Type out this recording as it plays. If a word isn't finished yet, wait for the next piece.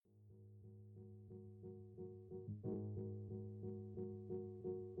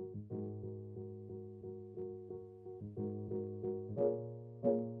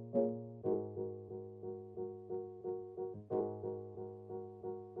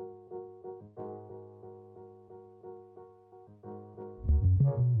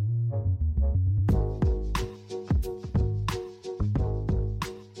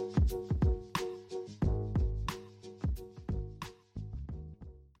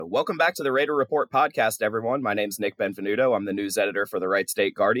Welcome back to the Raider Report podcast, everyone. My name is Nick Benvenuto. I'm the news editor for the Wright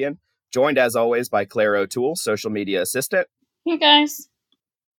State Guardian, joined as always by Claire O'Toole, social media assistant. Hey, guys.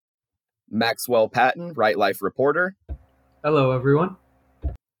 Maxwell Patton, Wright Life reporter. Hello, everyone.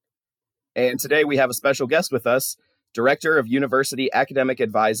 And today we have a special guest with us, Director of University Academic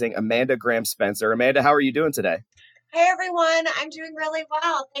Advising, Amanda Graham Spencer. Amanda, how are you doing today? Hey, everyone. I'm doing really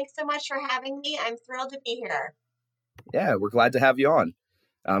well. Thanks so much for having me. I'm thrilled to be here. Yeah, we're glad to have you on.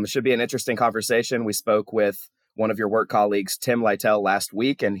 It should be an interesting conversation. We spoke with one of your work colleagues, Tim Lytle, last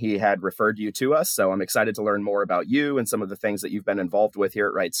week, and he had referred you to us. So I'm excited to learn more about you and some of the things that you've been involved with here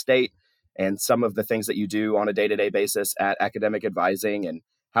at Wright State and some of the things that you do on a day-to-day basis at academic advising and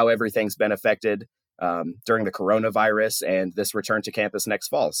how everything's been affected during the coronavirus and this return to campus next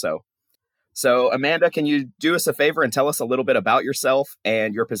fall. So Amanda, can you do us a favor and tell us a little bit about yourself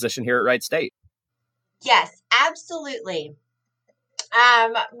and your position here at Wright State? Yes, absolutely.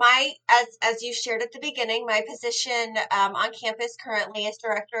 As you shared at the beginning, my position on campus currently is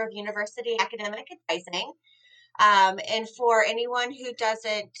Director of University Academic Advising. And for anyone who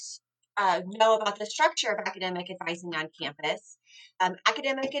doesn't know about the structure of academic advising on campus,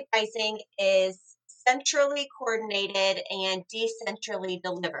 academic advising is centrally coordinated and decentrally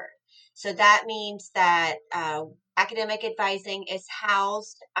delivered. So that means that academic advising is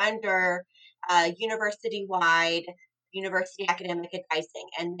housed under university-wide University Academic Advising.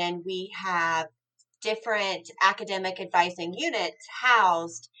 And then we have different academic advising units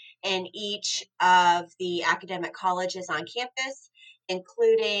housed in each of the academic colleges on campus,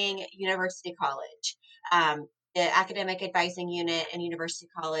 including University College. The academic advising unit in University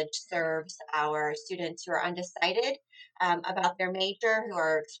College serves our students who are undecided about their major, who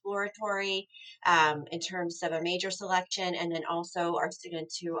are exploratory in terms of a major selection, and then also our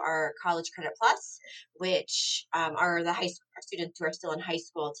students who are College Credit Plus, which are the high school students who are still in high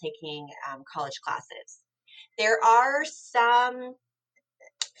school taking college classes. There are some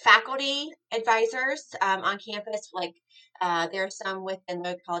faculty advisors on campus, like there are some within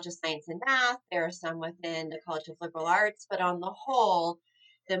the College of Science and Math, there are some within the College of Liberal Arts, but on the whole,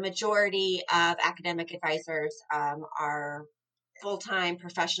 the majority of academic advisors are full-time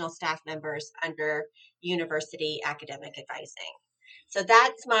professional staff members under University Academic Advising. So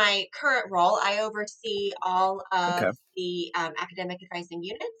that's my current role. I oversee all of the academic advising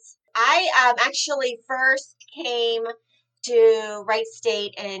units. I actually first came to Wright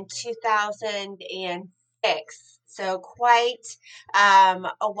State in 2006. So quite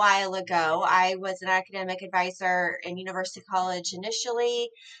a while ago. I was an academic advisor in University College initially.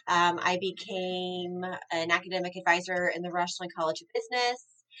 I became an academic advisor in the Rushland College of Business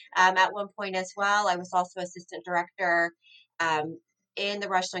at one point as well. I was also assistant director in the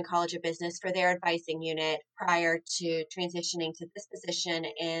Rushland College of Business for their advising unit prior to transitioning to this position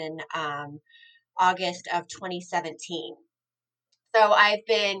in August of 2017. So I've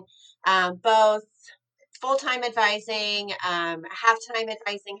been both full-time advising, half-time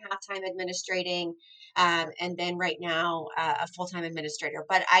advising, half-time administrating, and then right now a full-time administrator.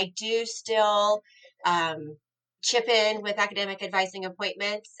 But I do still chip in with academic advising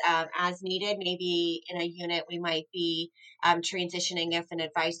appointments as needed. Maybe in a unit we might be transitioning if an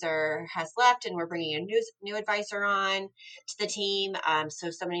advisor has left and we're bringing a new advisor on to the team.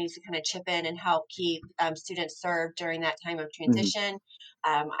 So somebody needs to kind of chip in and help keep students served during that time of transition.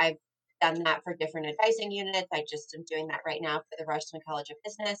 I've done that for different advising units. I just am doing that right now for the Rushland College of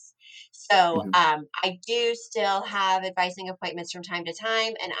Business. So I do still have advising appointments from time to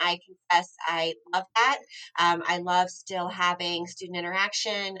time, and I confess I love that. I love still having student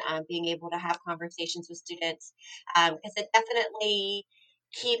interaction, being able to have conversations with students, because it definitely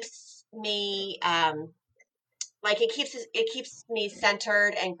keeps me it keeps me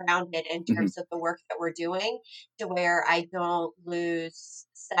centered and grounded in terms of the work that we're doing, to where I don't lose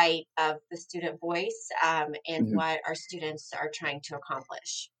sight of the student voice and what our students are trying to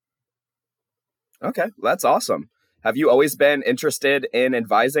accomplish. Okay, that's awesome. Have you always been interested in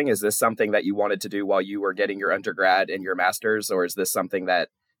advising? Is this something that you wanted to do while you were getting your undergrad and your master's, or is this something that,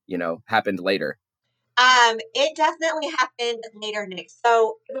 happened later? It definitely happened later, Nick.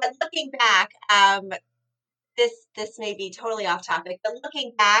 So, but looking back, this may be totally off topic, but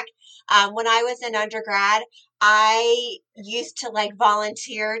looking back, when I was in undergrad, I used to like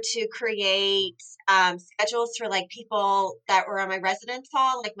volunteer to create schedules for like people that were on my residence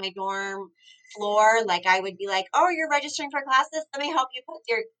hall, like my dorm floor. Like I would be like, "Oh, you're registering for classes. Let me help you put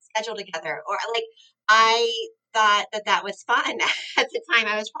your schedule together." Or like I thought that that was fun at the time.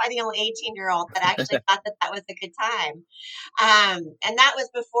 I was probably the only 18-year-old that actually thought that that was a good time. And that was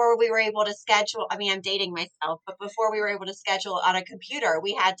before we were able to schedule. I mean, I'm dating myself, but before we were able to schedule on a computer,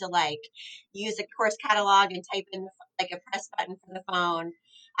 we had to like use a course catalog and type in like a press button for the phone.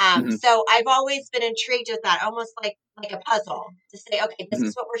 Hmm. So I've always been intrigued with that, almost like a puzzle to say, okay, this Hmm.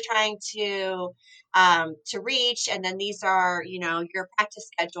 is what we're trying to reach, and then these are, you know, your practice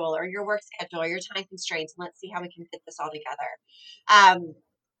schedule or your work schedule or your time constraints, and let's see how we can fit this all together. Um,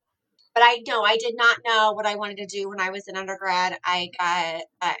 but I no, I did not know what I wanted to do when I was in undergrad. I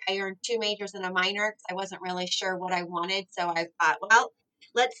earned two majors and a minor because I wasn't really sure what I wanted. So I thought, well,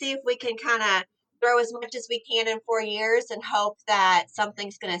 let's see if we can kind of throw as much as we can in 4 years and hope that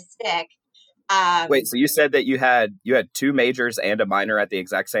something's going to stick. Wait, Um, so you said that you had two majors and a minor at the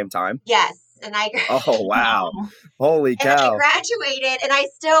exact same time? yes, and I Oh, wow. Wow. Holy and I cow. graduated, and I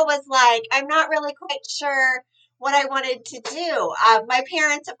still was like, I'm not really quite sure what I wanted to do. My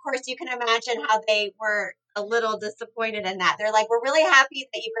parents, of course, you can imagine how they were a little disappointed in that. They're like, "We're really happy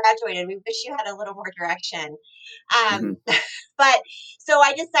that you graduated. We wish you had a little more direction." Hmm. Um, but so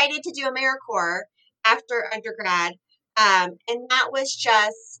I decided to do AmeriCorps after undergrad, and that was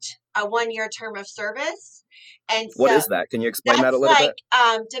just a 1 year term of service. And What so is that? Can you explain that a that's little like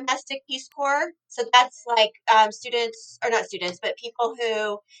bit? domestic Peace Corps. So that's like students, or not students, but people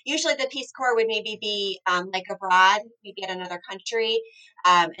who usually the Peace Corps would maybe be like abroad, maybe at another country.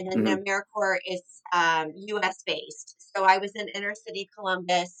 And then Hmm. the AmeriCorps is US based. So I was in inner city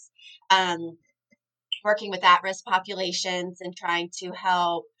Columbus, um, working with at risk populations and trying to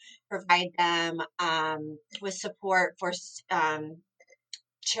help provide them with support for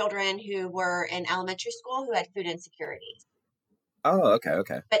children who were in elementary school who had food insecurities. Oh, okay,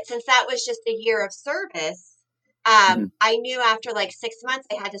 okay. But since that was just a year of service, Hmm. I knew after like 6 months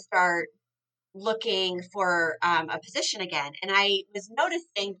I had to start looking for a position again. And I was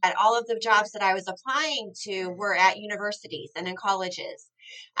noticing that all of the jobs that I was applying to were at universities and in colleges.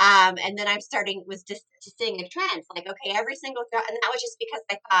 And then I'm starting was just seeing a trend like, okay, every single job. And that was just because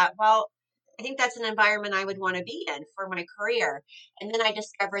I thought, well, I think that's an environment I would want to be in for my career. And then I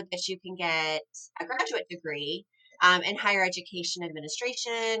discovered that you can get a graduate degree in higher education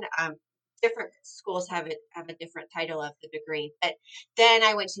administration. Different schools have a different title of the degree, but then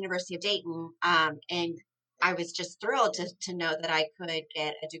I went to University of Dayton, and I was just thrilled to know that I could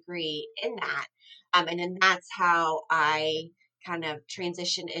get a degree in that. And then that's how I kind of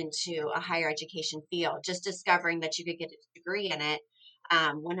transitioned into a higher education field, just discovering that you could get a degree in it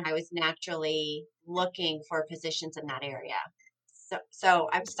when I was naturally looking for positions in that area. So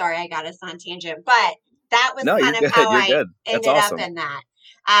I'm sorry I got us on tangent, but that was No, you're kind of good. how You're I good. That's ended up awesome. in that.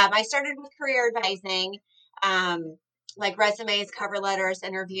 I started with career advising, um, like resumes, cover letters,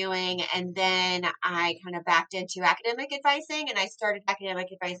 interviewing, and then I kind of backed into academic advising, and I started academic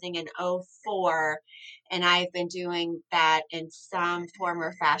advising in '04, and I've been doing that in some form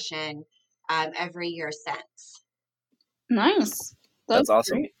or fashion every year since. Nice. That's That's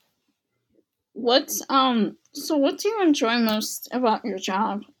awesome. great. So what do you enjoy most about your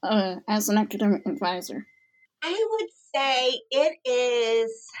job as an academic advisor? I would say it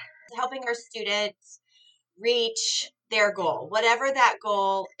is helping our students reach their goal, whatever that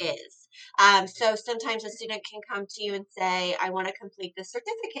goal is. So sometimes a student can come to you and say, I want to complete this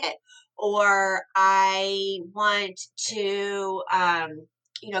certificate, or I want to,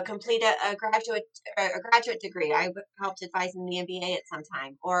 complete a graduate degree. I helped advise in the MBA at some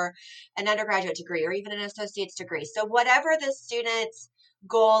time, or an undergraduate degree, or even an associate's degree. So whatever the student's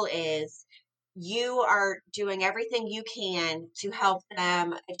goal is, you are doing everything you can to help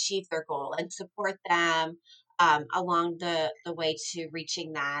them achieve their goal and support them along the way to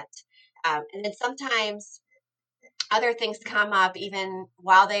reaching that. And then sometimes other things come up even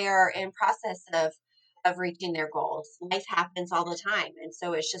while they are in process of reaching their goals. Life happens all the time, and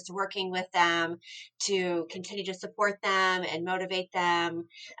so it's just working with them to continue to support them and motivate them,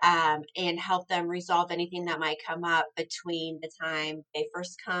 and help them resolve anything that might come up between the time they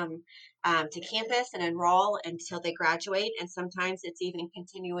first come to campus and enroll until they graduate. And sometimes it's even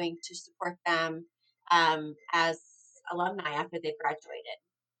continuing to support them as alumni after they've graduated.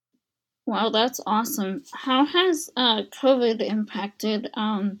 Wow, that's awesome. How has COVID impacted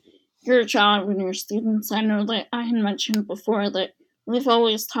your job and your students? I know that I had mentioned before that we've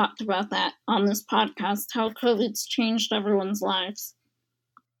always talked about that on this podcast, how COVID's changed everyone's lives.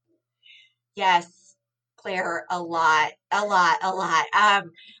 Yes, Claire, a lot.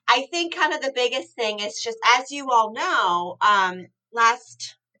 I think kind of the biggest thing is just, as you all know,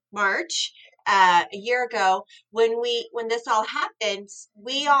 last March, a year ago, when this all happened,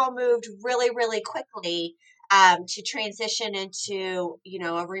 we all moved really, really quickly to transition into,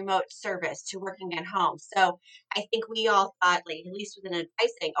 a remote service, to working at home. So I think we all thought, like, at least within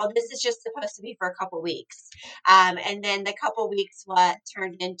advising, oh, this is just supposed to be for a couple weeks. And then the couple weeks, what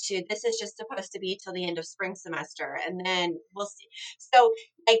turned into, this is just supposed to be till the end of spring semester, and then we'll see. So,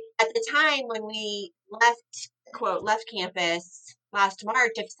 like, at the time when we left campus last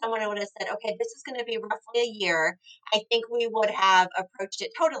March, if someone would have said, okay, this is going to be roughly a year, I think we would have approached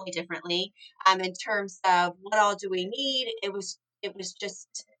it totally differently. In terms of what all do we need, it was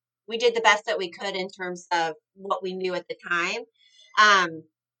just, we did the best that we could in terms of what we knew at the time.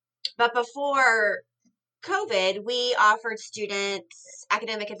 But before COVID, we offered students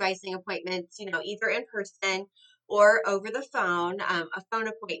academic advising appointments, either in person or over the phone, a phone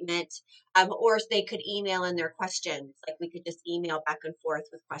appointment, or they could email in their questions. Like, we could just email back and forth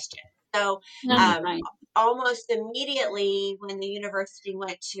with questions. So Right. almost immediately when the university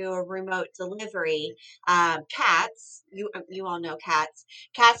went to a remote delivery, CATS, you all know CATS.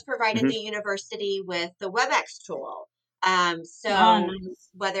 CATS provided the university with the WebEx tool. So Nice.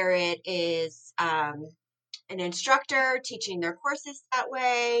 whether it is an instructor teaching their courses that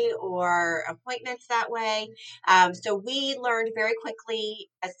way or appointments that way. So we learned very quickly,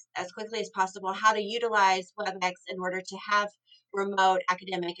 as quickly as possible, how to utilize WebEx in order to have remote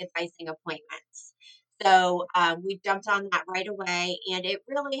academic advising appointments. So we jumped on that right away, and it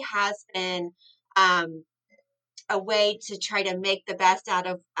really has been a way to try to make the best out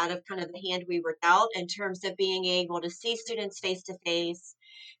of kind of the hand we were dealt, in terms of being able to see students face to face,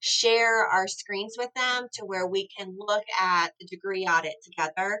 share our screens with them to where we can look at the degree audit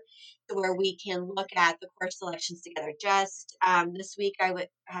together, to where we can look at the course selections together. Just this week, I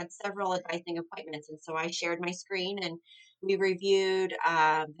had several advising appointments, and so I shared my screen, and we reviewed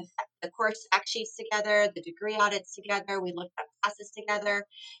the course fact sheets together, the degree audits together. We looked at classes together.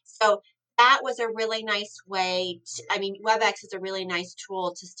 So that was a really nice way WebEx is a really nice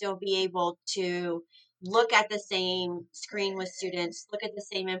tool to still be able to look at the same screen with students, look at the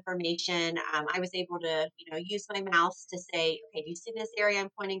same information. I was able to, use my mouse to say, okay, do you see this area I'm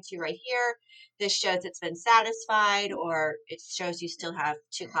pointing to right here? This shows it's been satisfied, or it shows you still have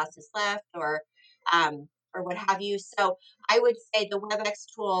 2 classes left, or what have you. So I would say the WebEx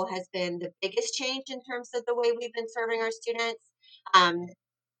tool has been the biggest change in terms of the way we've been serving our students.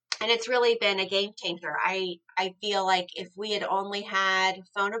 And it's really been a game changer. I feel like if we had only had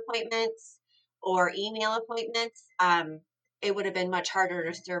phone appointments or email appointments, it would have been much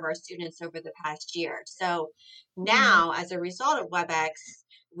harder to serve our students over the past year. So now, as a result of WebEx,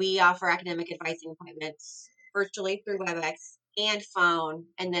 we offer academic advising appointments virtually through WebEx and phone.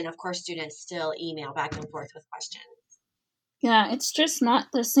 And then, of course, students still email back and forth with questions. Yeah, it's just not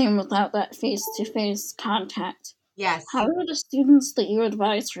the same without that face-to-face contact. Yes. How are the students that you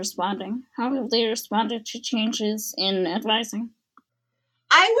advise responding? How have they responded to changes in advising?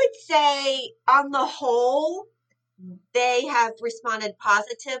 I would say, on the whole, they have responded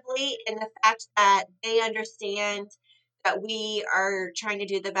positively in the fact that they understand that we are trying to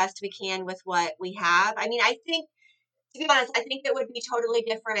do the best we can with what we have. I mean, I think, to be honest, I think it would be totally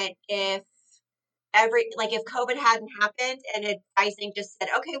different if if COVID hadn't happened and advising just said,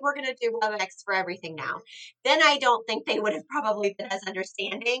 okay, we're going to do WebEx for everything now. Then I don't think they would have probably been as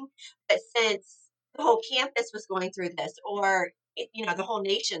understanding. But since the whole campus was going through this, or, the whole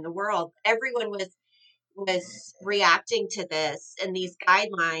nation, the world, everyone was reacting to this, and these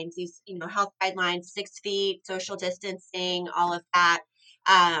guidelines, these, health guidelines, 6 feet, social distancing, all of that.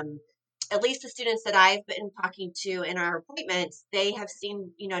 At least the students that I've been talking to in our appointments, they have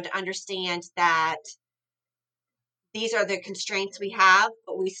seemed, to understand that these are the constraints we have,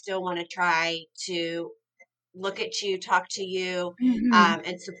 but we still want to try to look at you, talk to you,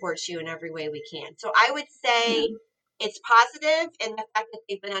 and support you in every way we can. So I would say it's positive in the fact that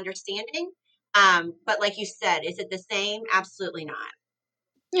they've been understanding. But like you said, is it the same? Absolutely not.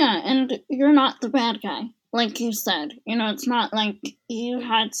 Yeah, and you're not the bad guy, like you said. It's not like you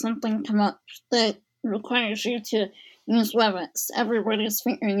had something come up that requires you to use WebEx. Everybody's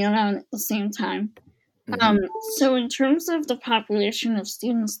figuring it out at the same time. So in terms of the population of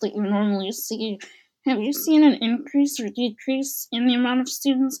students that you normally see, have you seen an increase or decrease in the amount of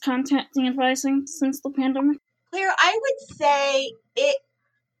students contacting advising since the pandemic? Claire, I would say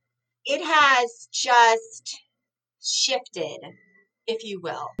it has just shifted. if you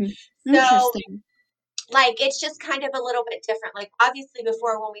will. So Interesting. like, it's just kind of a little bit different. Like, obviously,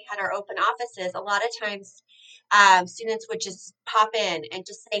 before when we had our open offices, a lot of times students would just pop in and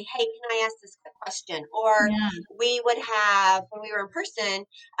just say, hey, can I ask this quick question? Or Yeah. we would have, when we were in person,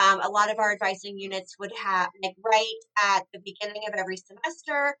 a lot of our advising units would have, like, right at the beginning of every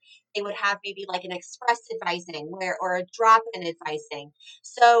semester, they would have maybe like an express advising where, or a drop-in advising.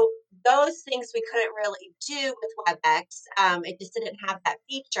 So those things we couldn't really do with WebEx. It just didn't have that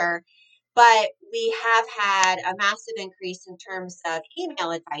feature. But we have had a massive increase in terms of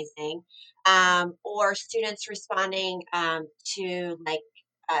email advising, or students responding to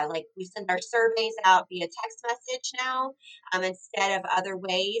like we send our surveys out via text message now, instead of other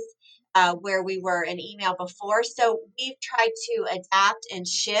ways where we were in email before. So we've tried to adapt and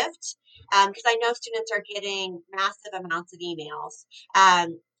shift because I know students are getting massive amounts of emails.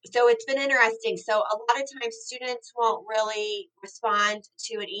 So it's been interesting. So a lot of times students won't really respond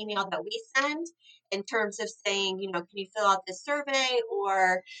to an email that we send in terms of saying, can you fill out this survey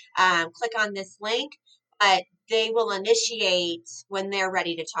or click on this link, but they will initiate when they're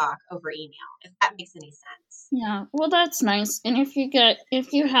ready to talk over email, if that makes any sense. Yeah. Well, that's nice. And if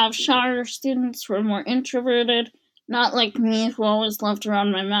you have shyer students who are more introverted, not like me who always love to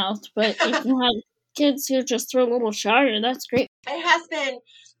run my mouth, but if you have kids who just throw a little shyer, that's great. It has been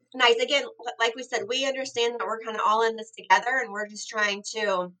nice. Again, like we said, we understand that we're kind of all in this together and we're just trying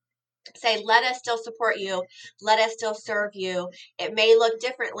to say, let us still support you, let us still serve you. It may look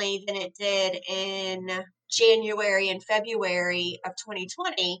differently than it did in January and February of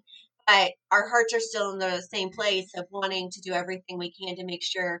 2020, but our hearts are still in the same place of wanting to do everything we can to make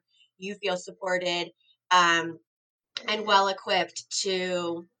sure you feel supported and well equipped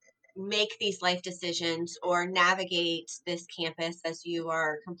to make these life decisions or navigate this campus as you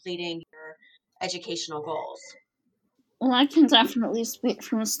are completing your educational goals. Well, I can definitely speak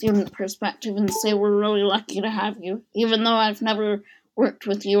from a student perspective and say we're really lucky to have you. Even though I've never worked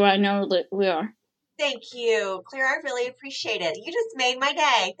with you, I know that we are. Thank you, Claire. I really appreciate it. You just made my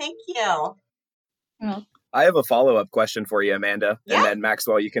day. Thank you. Well, I have a follow-up question for you, Amanda, Yeah. and then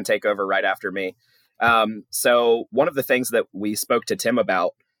Maxwell, you can take over right after me. So one of the things that we spoke to Tim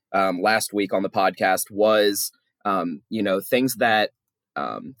about last week on the podcast was, things that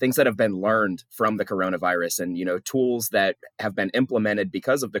have been learned from the coronavirus, and tools that have been implemented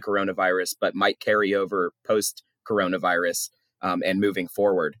because of the coronavirus, but might carry over post coronavirus and moving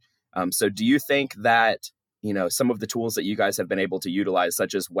forward. So do you think that some of the tools that you guys have been able to utilize,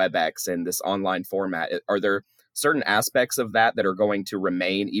 such as WebEx and this online format, are there certain aspects of that that are going to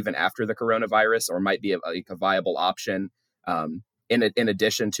remain even after the coronavirus, or might be a viable option in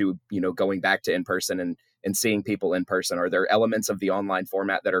addition to going back to in person and seeing people in person? Are there elements of the online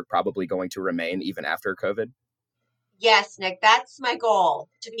format that are probably going to remain even after COVID? Yes, Nick, that's my goal.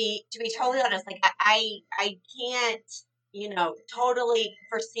 To be totally honest, like I can't, totally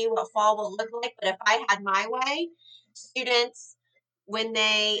foresee what fall will look like, but if I had my way, students, when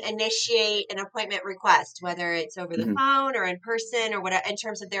they initiate an appointment request, whether it's over the Mhm. phone or in person or whatever, in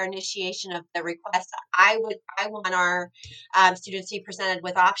terms of their initiation of the request, I want our students to be presented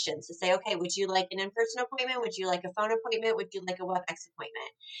with options to say, okay, would you like an in-person appointment? Would you like a phone appointment? Would you like a WebEx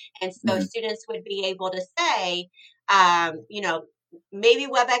appointment? And so Mhm. students would be able to say, maybe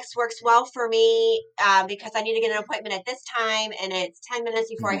WebEx works well for me because I need to get an appointment at this time and it's 10 minutes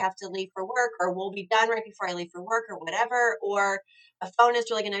before I Mhm. have to leave for work, or we'll be done right before I leave for work or whatever, or a phone is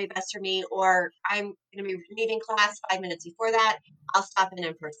really going to be best for me, or I'm going to be leaving class 5 minutes before that. I'll stop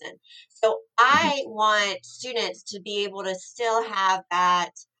in person. So Mhm. I want students to be able to still have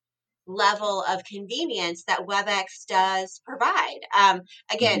that level of convenience that WebEx does provide. Mhm.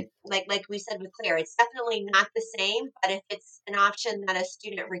 Again, like we said with Claire, it's definitely not the same, but if it's an option that a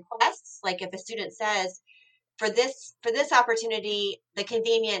student requests, like if a student says, for this opportunity, the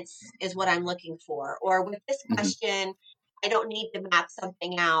convenience is what I'm looking for, or with this Mhm. question, I don't need to map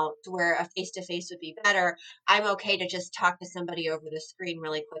something out to where a face-to-face would be better. I'm okay to just talk to somebody over the screen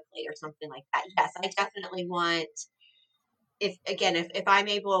really quickly or something like that. Yes, I definitely want, if I'm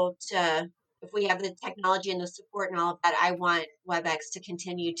able to, if we have the technology and the support and all of that, I want WebEx to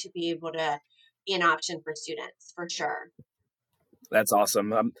continue to be able to be an option for students for sure. That's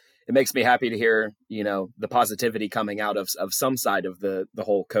awesome. It makes me happy to hear, the positivity coming out of some side of the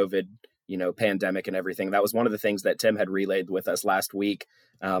whole COVID, pandemic and everything. That was one of the things that Tim had relayed with us last week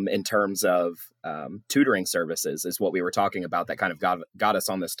in terms of tutoring services, is what we were talking about that kind of got us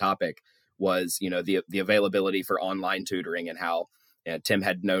on this topic, was, the availability for online tutoring, and how Tim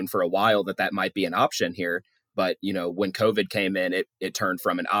had known for a while that might be an option here. But, when COVID came in, it turned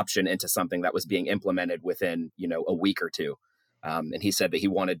from an option into something that was being implemented within, a week or two. And he said that he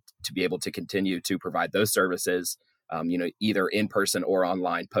wanted to be able to continue to provide those services, either in person or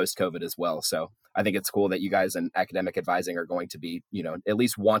online post COVID as well. So I think it's cool that you guys in academic advising are going to be, at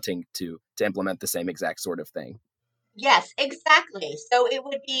least wanting to implement the same exact sort of thing. Yes, exactly. So it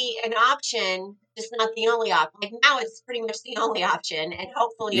would be an option, just not the only option. Like now it's pretty much the only option. And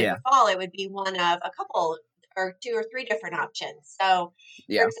hopefully in Yeah. the fall, it would be one of a couple or 2 or 3 different options. So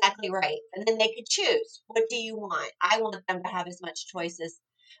Yeah. you're exactly right. And then they could choose, what do you want? I want them to have as much choices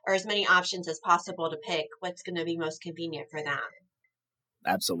or as many options as possible to pick what's going to be most convenient for them.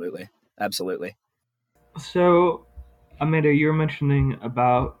 Absolutely. Absolutely. So, Amanda, you're mentioning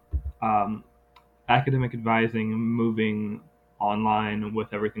about academic advising moving online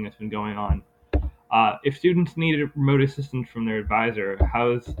with everything that's been going on. If students need remote assistance from their advisor,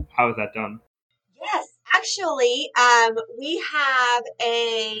 how is that done? Yes, actually, we have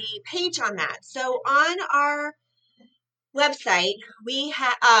a page on that. So on our website, we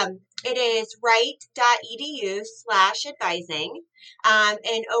have it is wright.edu/advising,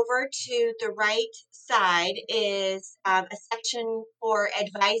 and over to the right side is a section for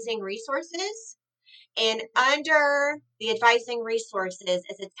advising resources. And under the advising resources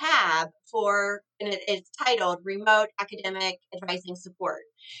is a tab and it's titled Remote Academic Advising Support.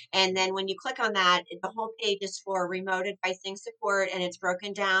 And then when you click on that, the whole page is for remote advising support, and it's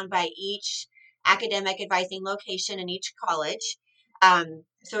broken down by each academic advising location in each college.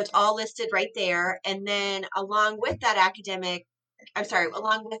 So it's all listed right there. And then along with the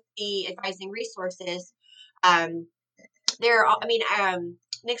advising resources,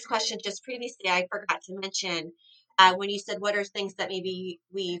 Nick's question just previously, I forgot to mention when you said what are things that maybe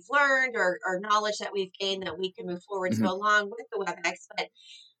we've learned or knowledge that we've gained that we can move forward to along with the WebEx. But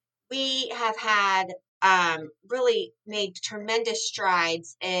we have had really made tremendous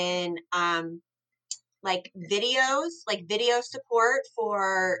strides in video support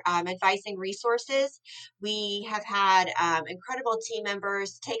for advising resources. We have had incredible team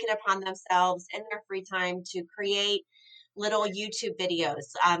members take it upon themselves in their free time to create little YouTube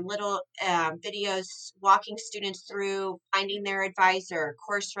videos, videos walking students through finding their advisor,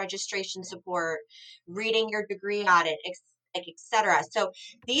 course registration support, reading your degree audit, etc. So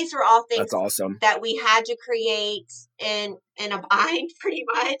these are all things That's awesome that we had to create in a bind, pretty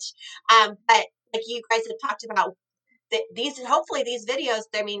much. But like you guys have talked about, hopefully these videos,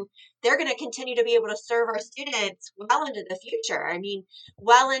 they're going to continue to be able to serve our students well into the future.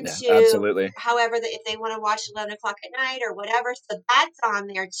 Well into absolutely. however if they want to watch 11 o'clock at night or whatever. So that's on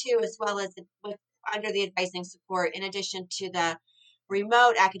there too, as well as under the advising support, in addition to the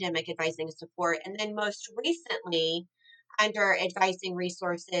remote academic advising support. And then most recently, under advising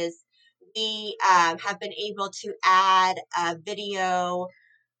resources, we have been able to add a video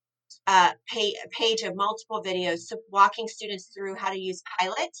page of multiple videos walking students through how to use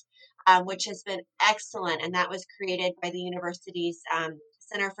Pilot, which has been excellent. And that was created by the university's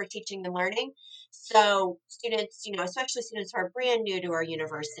Center for Teaching and Learning. So students, especially students who are brand new to our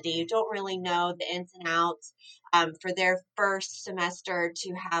university, who don't really know the ins and outs, for their first semester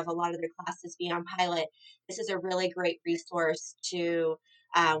to have a lot of their classes be on Pilot, this is a really great resource to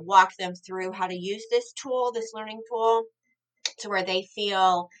walk them through how to use this learning tool, to where they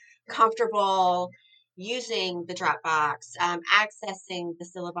feel comfortable using the Dropbox, accessing the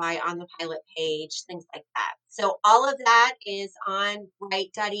syllabi on the Pilot page, things like that. So all of that is on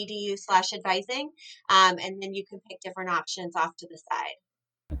wright.edu/advising, and then you can pick different options off to the side.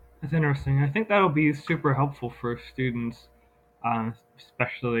 That's interesting. I think that'll be super helpful for students,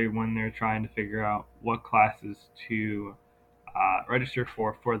 especially when they're trying to figure out what classes to register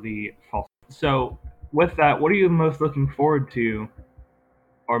for the fall. So with that, what are you most looking forward to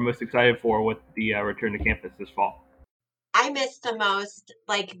or most excited for with the return to campus this fall? I miss the most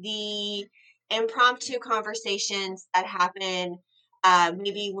the impromptu conversations that happen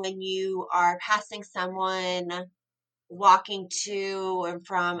maybe when you are passing someone walking to and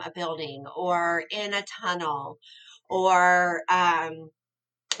from a building, or in a tunnel, or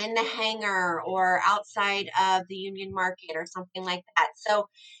in the hangar, or outside of the Union Market or something like that. So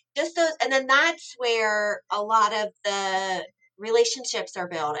just those, and then that's where a lot of the relationships are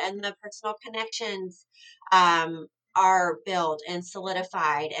built and the personal connections are built and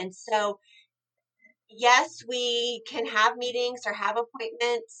solidified. And so, yes, we can have meetings or have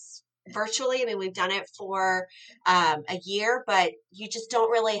appointments virtually. We've done it for a year, but you just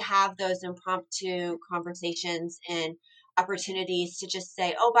don't really have those impromptu conversations and opportunities to just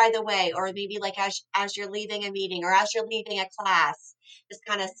say, oh, by the way, or maybe as you're leaving a meeting or as you're leaving a class, just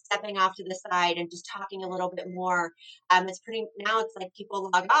kind of stepping off to the side and just talking a little bit more. It's like people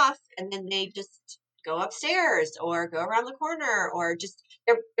log off and then they just go upstairs or go around the corner, or just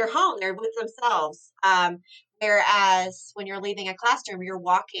they're home, they're with themselves. Whereas when you're leaving a classroom, you're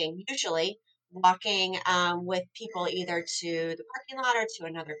usually walking with people either to the parking lot or to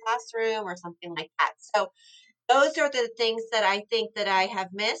another classroom or something like that. So those are the things that I think that I have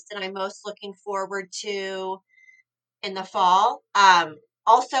missed and I'm most looking forward to in the fall.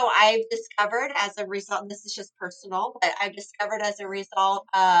 Also, I've discovered as a result, and this is just personal, but I've discovered as a result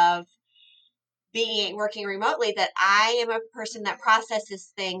of working remotely that I am a person that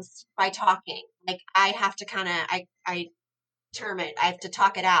processes things by talking. Like I have to I term it, I have to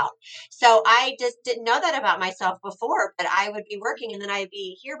talk it out. So I just didn't know that about myself before, but I would be working and then I'd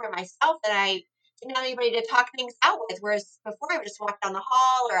be here by myself and I didn't have anybody to talk things out with. Whereas before I would just walk down the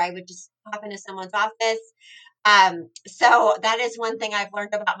hall or I would just pop into someone's office. So that is one thing I've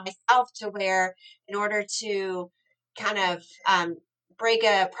learned about myself, to where in order to kind of break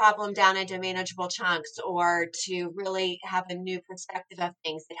a problem down into manageable chunks or to really have a new perspective of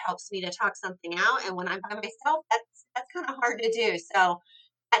things, it helps me to talk something out. And when I'm by myself, that's kind of hard to do. So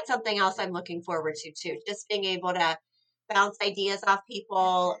that's something else I'm looking forward to too, just being able to bounce ideas off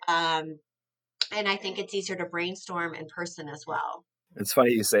people. And I think it's easier to brainstorm in person as well. It's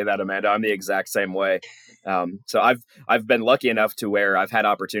funny you say that, Amanda. I'm the exact same way. So I've been lucky enough to where I've had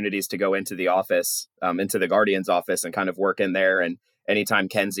opportunities to go into the office, into the Guardian's office, and kind of work in there. And anytime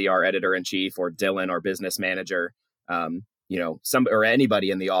Kenzie, our editor in chief, or Dylan, our business manager, or anybody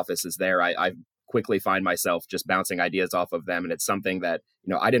in the office is there, I quickly find myself just bouncing ideas off of them. And it's something that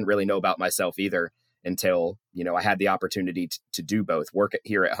I didn't really know about myself either until I had the opportunity to do both, work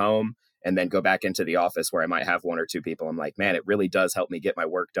here at home and then go back into the office where I might have one or two people. I'm like, man, it really does help me get my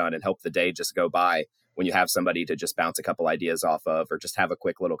work done and help the day just go by when you have somebody to just bounce a couple ideas off of or just have a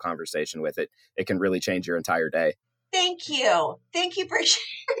quick little conversation with. It can really change your entire day. Thank you. Thank you for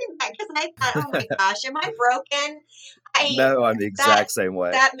sharing that, because I thought, oh my gosh, am I broken? No, I'm the exact same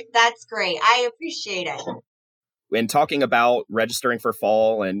way. That's great. I appreciate it. In talking about registering for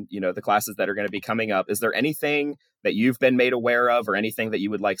fall and, the classes that are going to be coming up, is there anything that you've been made aware of or anything that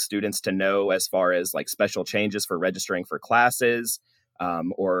you would like students to know as far as like special changes for registering for classes,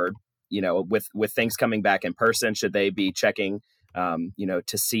 or, with things coming back in person, should they be checking,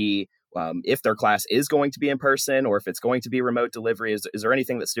 to see if their class is going to be in person or if it's going to be remote delivery? Is there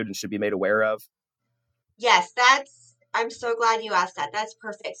anything that students should be made aware of? Yes, I'm so glad you asked that. That's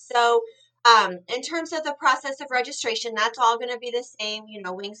perfect. So, in terms of the process of registration, that's all going to be the same,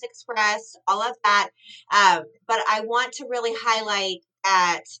 Wings Express, all of that. But I want to really highlight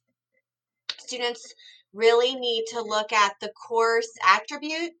that students really need to look at the course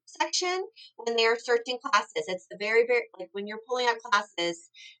attribute section when they're searching classes. It's the very, very, like when you're pulling up classes,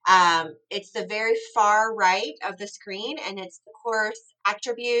 it's the very far right of the screen, and it's the course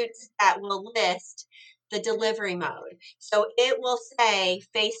attributes that will list the delivery mode. So it will say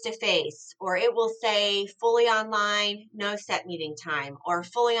face-to-face, or it will say fully online, no set meeting time, or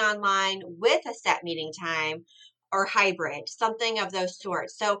fully online with a set meeting time, or hybrid, something of those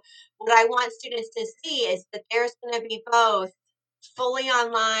sorts. So what I want students to see is that there's going to be both fully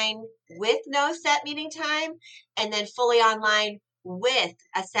online with no set meeting time and then fully online with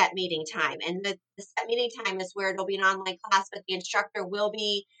a set meeting time. And the set meeting time is where it'll be an online class, but the instructor will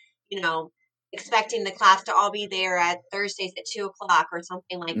be, expecting the class to all be there at Thursdays at 2:00 or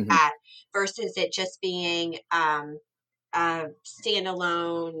something like that, versus it just being a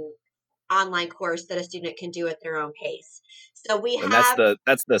standalone online course that a student can do at their own pace. So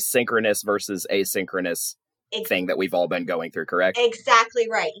that's the synchronous versus asynchronous thing that we've all been going through, correct? Exactly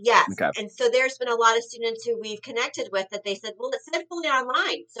right. Yes. Okay. And so there's been a lot of students who we've connected with that they said, well, it said fully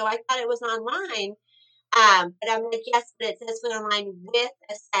online. So I thought it was online. But I'm like, yes, but it says fully online with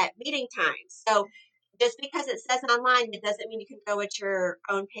a set meeting time. So just because it says online, it doesn't mean you can go at your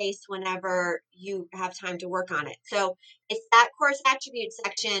own pace whenever you have time to work on it. So it's that course attribute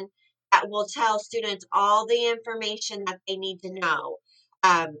section that will tell students all the information that they need to know.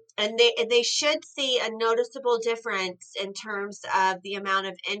 And they should see a noticeable difference in terms of the amount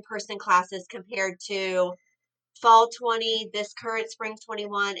of in-person classes compared to fall 20, this current spring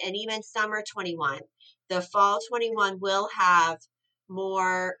 21, and even summer 21. The fall 21 will have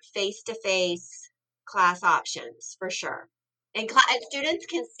more face-to-face class options for sure. And students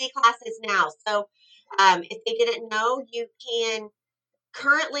can see classes now. So if they didn't know, you can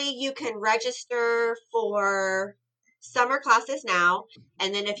register for summer classes now.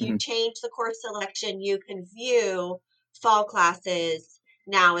 And then if you change the course selection, you can view fall classes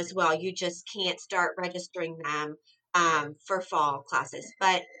now as well. You just can't start registering them for fall classes.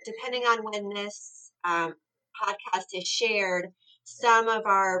 But depending on when this podcast is shared, some of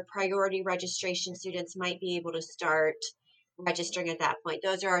our priority registration students might be able to start registering at that point.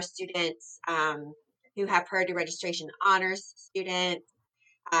 Those are our students who have priority registration, honors students,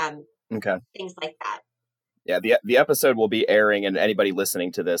 Okay. things like that. Yeah, the episode will be airing, and anybody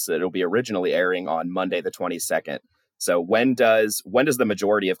listening to this, it'll be originally airing on Monday the 22nd. So when does the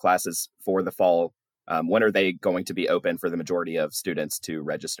majority of classes for the fall, when are they going to be open for the majority of students to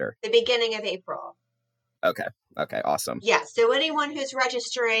register? The beginning of April. Okay, awesome. Yeah, so anyone who's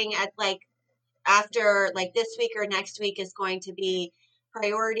registering at after this week or next week is going to be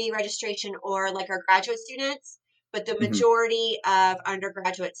priority registration or our graduate students. But the majority of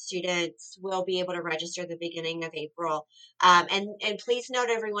undergraduate students will be able to register the beginning of April. And please note,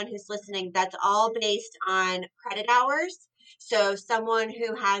 everyone who's listening, that's all based on credit hours. So someone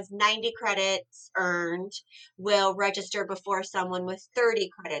who has 90 credits earned will register before someone with 30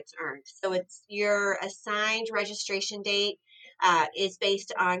 credits earned. So it's your assigned registration date is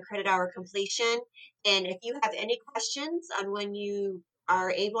based on credit hour completion. And if you have any questions on when you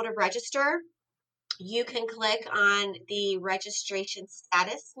are able to register, you can click on the registration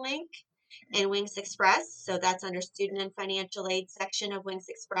status link in Wings Express. So that's under student and financial aid section of Wings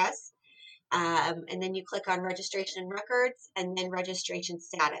Express. And then you click on registration records and then registration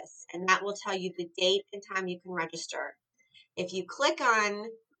status. And that will tell you the date and time you can register. If you click on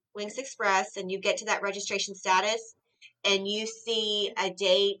Wings Express and you get to that registration status, and you see a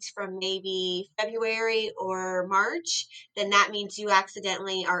date from maybe February or March, then that means you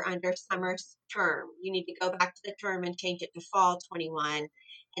accidentally are under summer term. You need to go back to the term and change it to fall 21,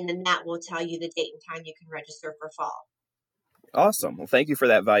 and then that will tell you the date and time you can register for fall. Awesome. Well, thank you for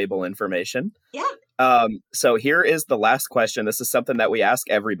that valuable information. Yeah. So here is the last question. This is something that we ask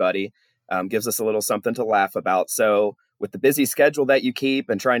everybody. Gives us a little something to laugh about. So with the busy schedule that you keep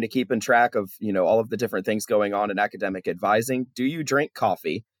and trying to keep in track of, all of the different things going on in academic advising, do you drink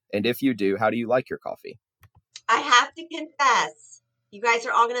coffee? And if you do, how do you like your coffee? I have to confess, you guys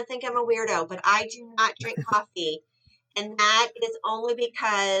are all going to think I'm a weirdo, but I do not drink coffee. And that is only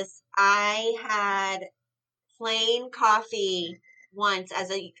because I had plain coffee once as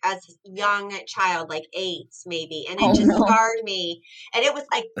a young child, 8 maybe, and it scarred me. And it was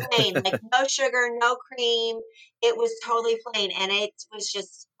plain, no sugar, no cream. It was totally plain, and it was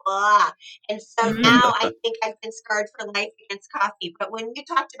just blah. And so now I think I've been scarred for life against coffee. But when you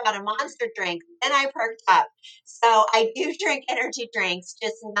talked about a Monster drink, then I perked up. So I do drink energy drinks,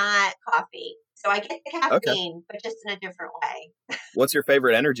 just not coffee. So I get the caffeine, but just in a different way. What's your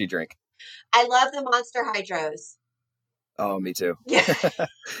favorite energy drink? I love the Monster Hydros. Oh, me too. Yeah.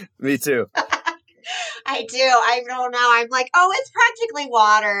 Me too. I do. I don't know. I'm it's practically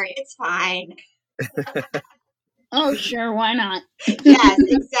water. It's fine. Oh, sure. Why not? Yes,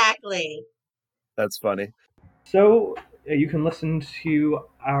 exactly. That's funny. So you can listen to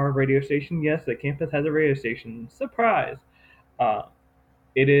our radio station. Yes, the campus has a radio station. Surprise!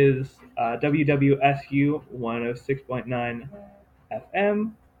 It is WWSU 106.9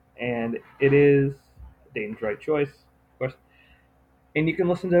 FM, and it is Dane's right choice, of course. And you can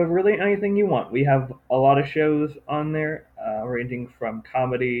listen to really anything you want. We have a lot of shows on there, ranging from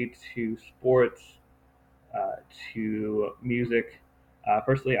comedy to sports to music.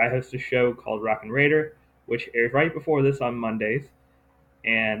 Personally, I host a show called Rockin' Raider, which airs right before this on Mondays.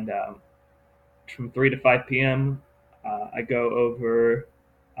 And from 3 to 5 p.m., I go over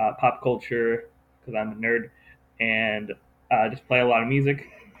pop culture, because I'm a nerd, and just play a lot of music.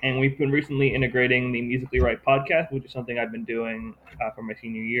 And we've been recently integrating the Musically Right podcast, which is something I've been doing for my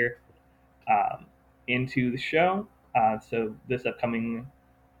senior year, into the show. So this upcoming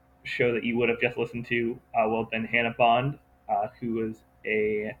show that you would have just listened to will have been Hannah Bond, who is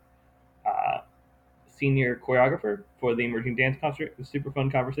a senior choreographer for the Emerging Dance Concert. It was a super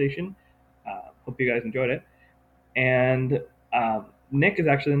fun conversation. Hope you guys enjoyed it. And Nick is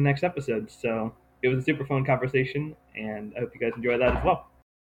actually in the next episode, so it was a super fun conversation, and I hope you guys enjoy that as well.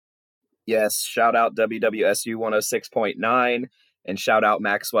 Yes, shout out WWSU 106.9, and shout out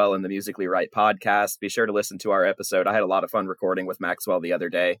Maxwell and the Musically Right podcast. Be sure to listen to our episode. I had a lot of fun recording with Maxwell the other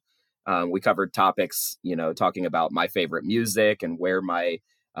day. We covered topics, talking about my favorite music and where my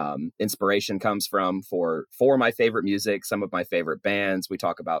inspiration comes from for my favorite music, some of my favorite bands. We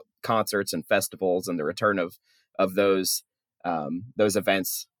talk about concerts and festivals and the return of those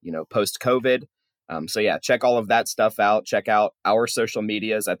events, post COVID. So yeah, check all of that stuff out. Check out our social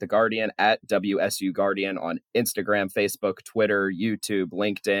medias at The Guardian, at WSU Guardian on Instagram, Facebook, Twitter, YouTube,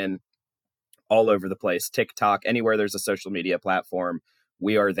 LinkedIn, all over the place, TikTok, anywhere there's a social media platform.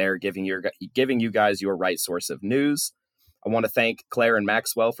 We are there giving you guys your right source of news. I want to thank Claire and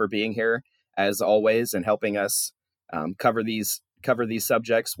Maxwell for being here as always and helping us cover these cover these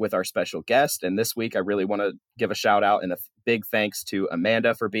subjects with our special guest. And this week, I really want to give a shout out and a big thanks to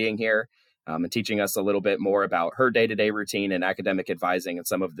Amanda for being here and teaching us a little bit more about her day-to-day routine and academic advising and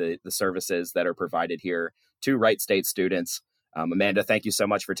some of the services that are provided here to Wright State students. Amanda, thank you so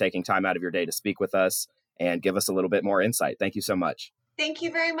much for taking time out of your day to speak with us and give us a little bit more insight. Thank you so much. Thank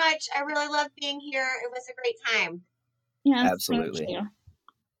you very much. I really loved being here. It was a great time. Yes, Absolutely. thank you.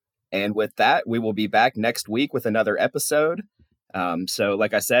 And with that, we will be back next week with another episode. So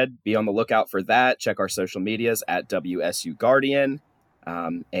like I said, be on the lookout for that. Check our social medias at WSU Guardian.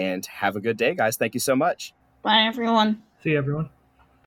 And have a good day, guys. Thank you so much. Bye, everyone. See you, everyone.